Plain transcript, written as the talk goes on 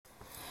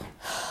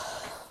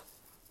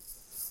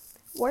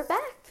we're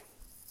back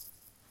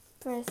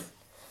for this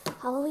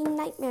Halloween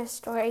nightmare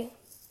story.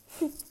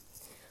 You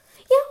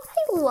know what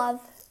I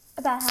love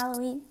about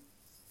Halloween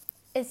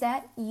is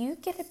that you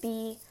get to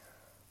be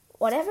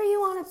whatever you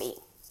want to be.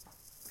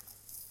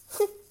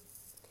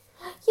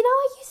 You know,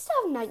 I used to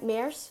have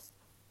nightmares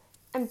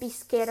and be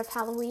scared of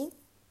Halloween.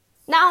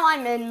 Now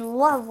I'm in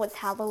love with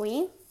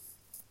Halloween.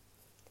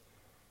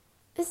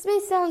 This may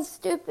sound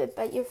stupid,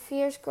 but your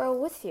fears grow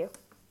with you.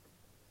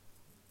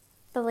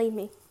 Believe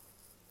me,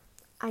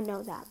 I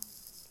know that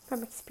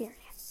from experience.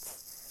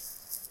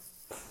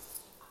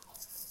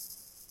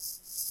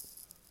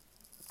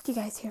 Do you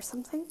guys hear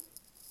something?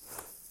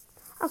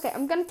 Okay,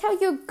 I'm going to tell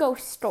you a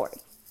ghost story.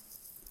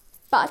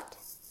 But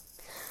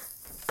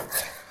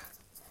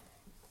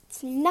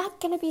it's not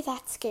going to be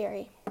that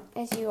scary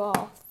as you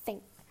all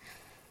think.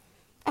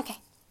 Okay,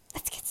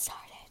 let's get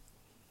started.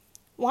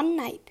 One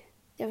night,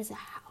 there was a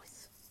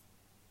house.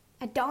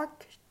 A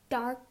dark,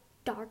 dark,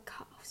 dark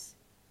house.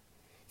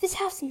 This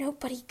house,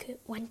 nobody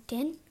went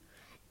in,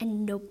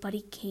 and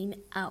nobody came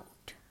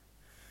out.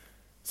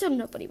 So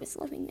nobody was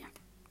living there,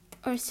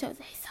 or so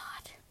they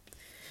thought.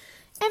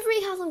 Every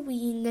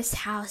Halloween, this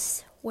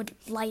house would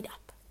light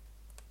up.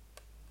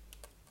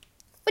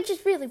 Which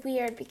is really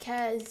weird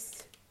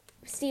because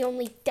it's the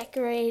only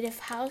decorative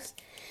house,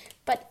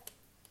 but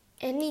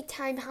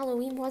anytime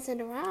Halloween wasn't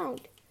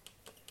around,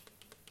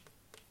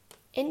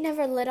 it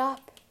never lit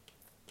up.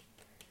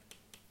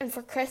 And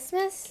for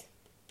Christmas,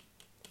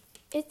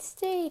 it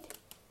stayed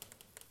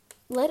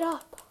lit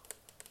up.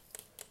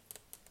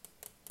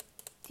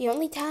 The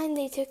only time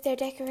they took their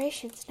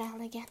decorations down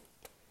again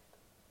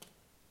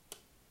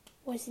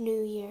was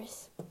New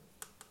Year's.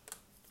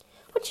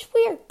 Which is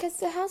weird, because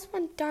the house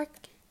went dark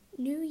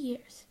New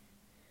Year's.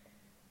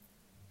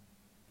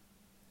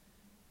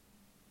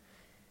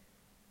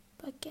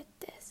 But get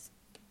this.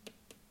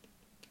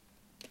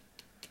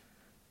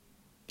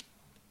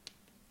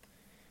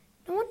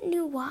 No one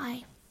knew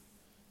why.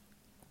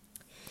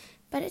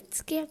 But it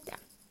scared them.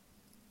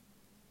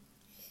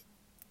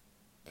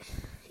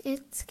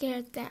 It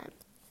scared them.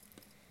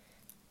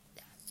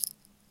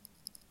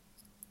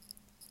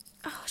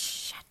 Oh,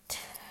 shit.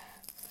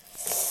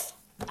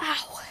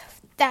 Ow,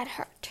 that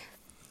hurt.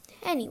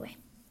 Anyway,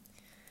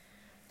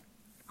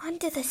 on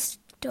to the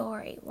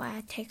story while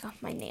I take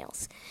off my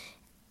nails.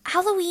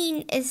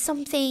 Halloween is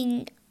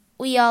something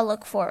we all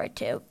look forward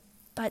to,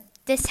 but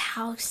this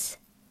house,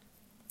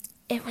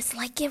 it was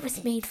like it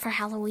was made for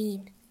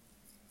Halloween.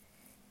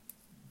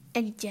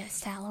 And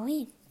just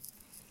Halloween.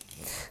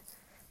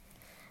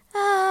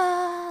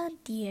 Ah,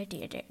 dear.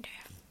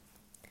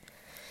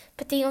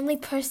 But the only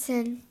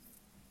person,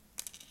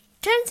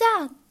 turns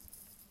out,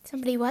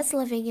 somebody was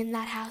living in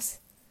that house.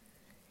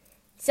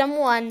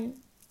 Someone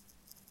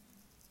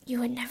you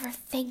would never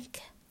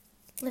think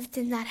lived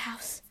in that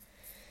house.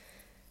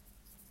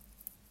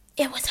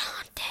 It was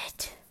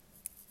haunted.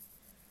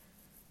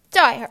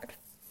 So I heard.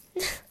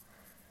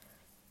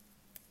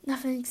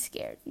 Nothing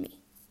scared me.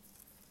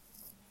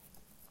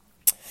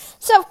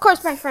 So, of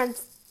course, my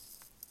friends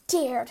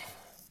dared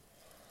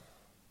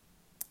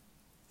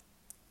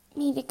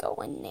me to go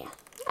in there.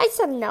 I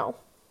said no.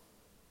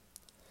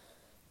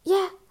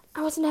 Yeah,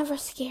 I was never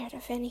scared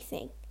of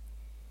anything.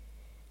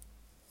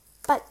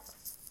 But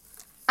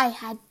I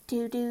had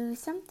to do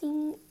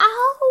something.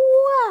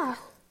 Ow!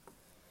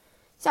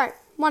 Sorry,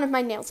 one of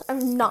my nails are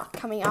not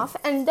coming off,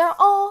 and they're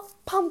all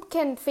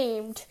pumpkin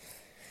themed.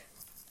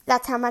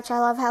 That's how much I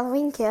love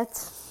Halloween,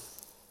 kids.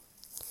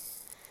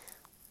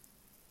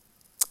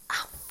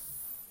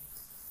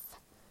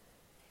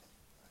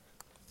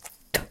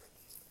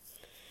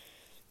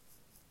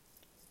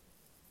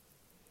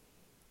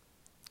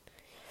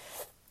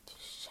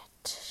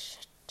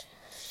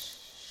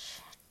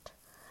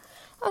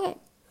 Okay,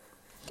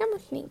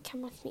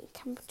 come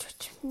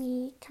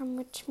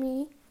with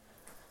me.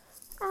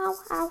 Ow.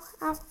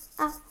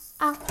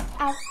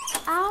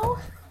 Ow.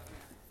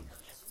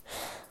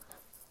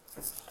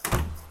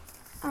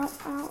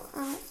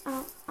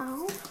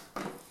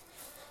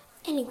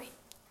 Anyway,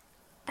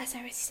 as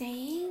I was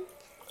saying,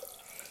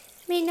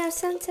 it made no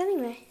sense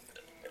anyway.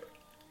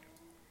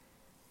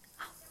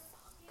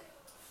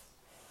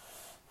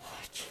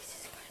 Oh,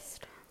 Jesus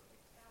Christ.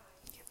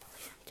 I can't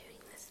believe I'm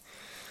doing this.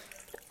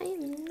 I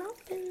am not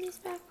putting these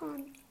back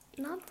on.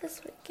 Not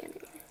this week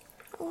anyway.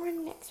 Or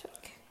next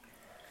week.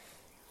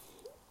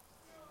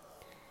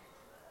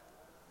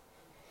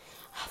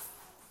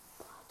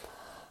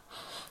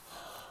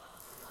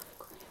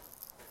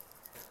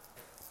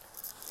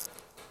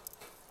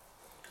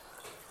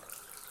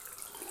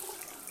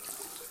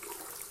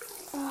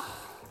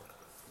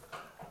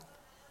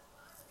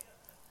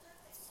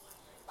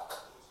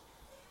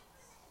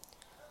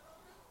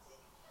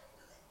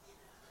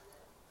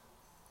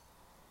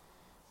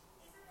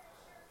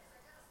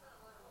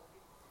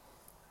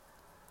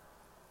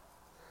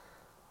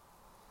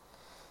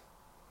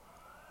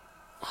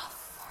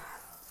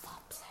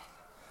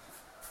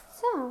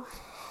 So,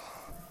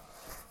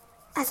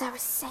 as I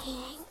was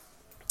saying,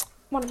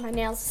 one of my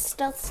nails is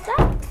still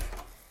stuck.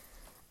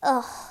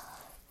 Ugh.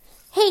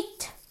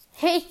 Hate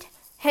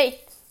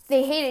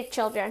They hated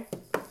children.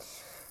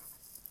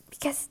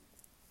 Because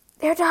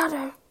their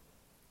daughter,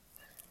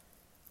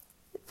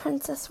 the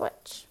Princess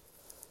Witch,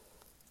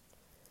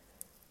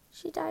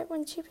 she died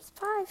when she was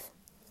 5.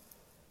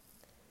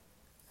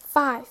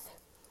 5.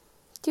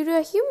 Due to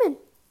a human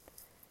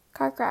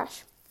car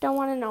crash. Don't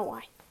want to know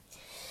why.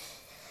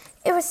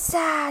 It was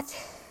sad.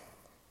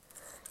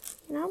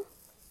 You know?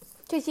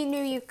 Because you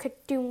knew you could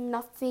do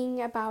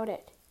nothing about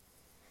it.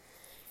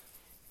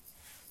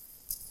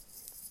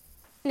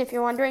 And if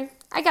you're wondering,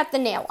 I got the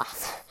nail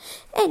off.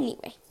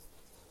 Anyway,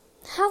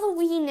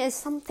 Halloween is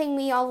something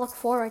we all look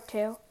forward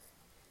to.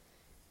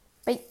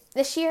 But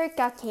this year it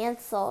got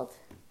canceled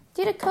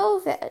due to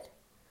COVID.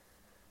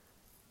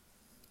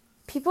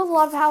 People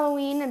love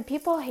Halloween and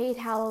people hate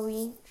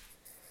Halloween.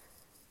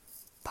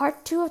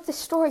 Part 2 of the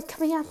story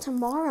coming out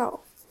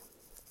tomorrow,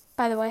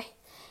 by the way,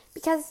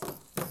 because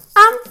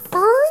I'm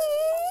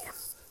free.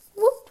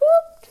 Whoop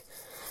whoop.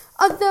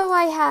 Although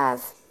I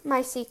have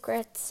my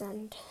secrets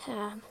and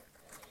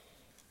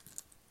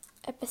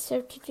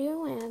episode to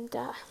do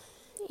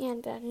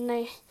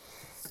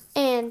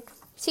and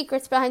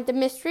secrets behind the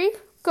mystery.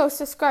 Go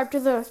subscribe to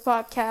those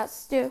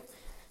podcasts too.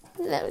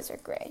 Those are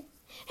great.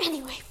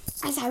 Anyway,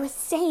 as I was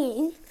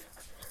saying,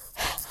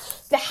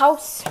 the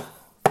house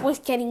was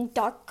getting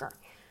darker.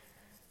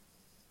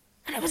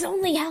 And it was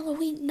only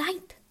Halloween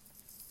night.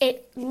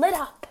 It lit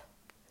up.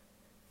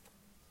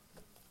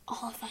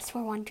 All of us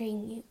were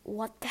wondering,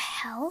 what the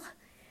hell?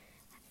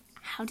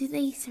 How do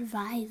they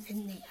survive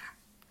in there?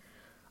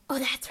 Oh,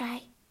 that's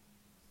right.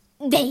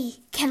 They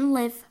can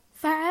live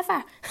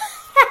forever.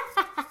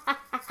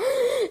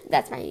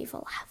 That's my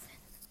evil laugh.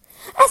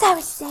 As I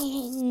was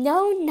saying,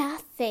 no,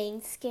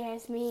 nothing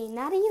scares me.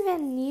 Not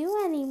even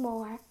you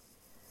anymore.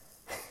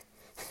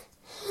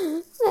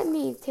 Let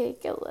me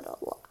take a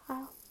little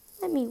while.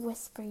 Let me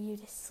whisper you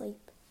to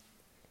sleep.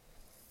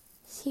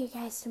 See you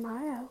guys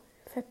tomorrow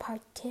for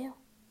part 2.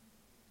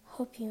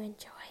 Hope you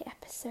enjoy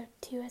episode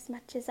 2 as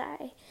much as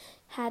I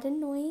had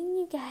annoying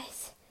you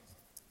guys.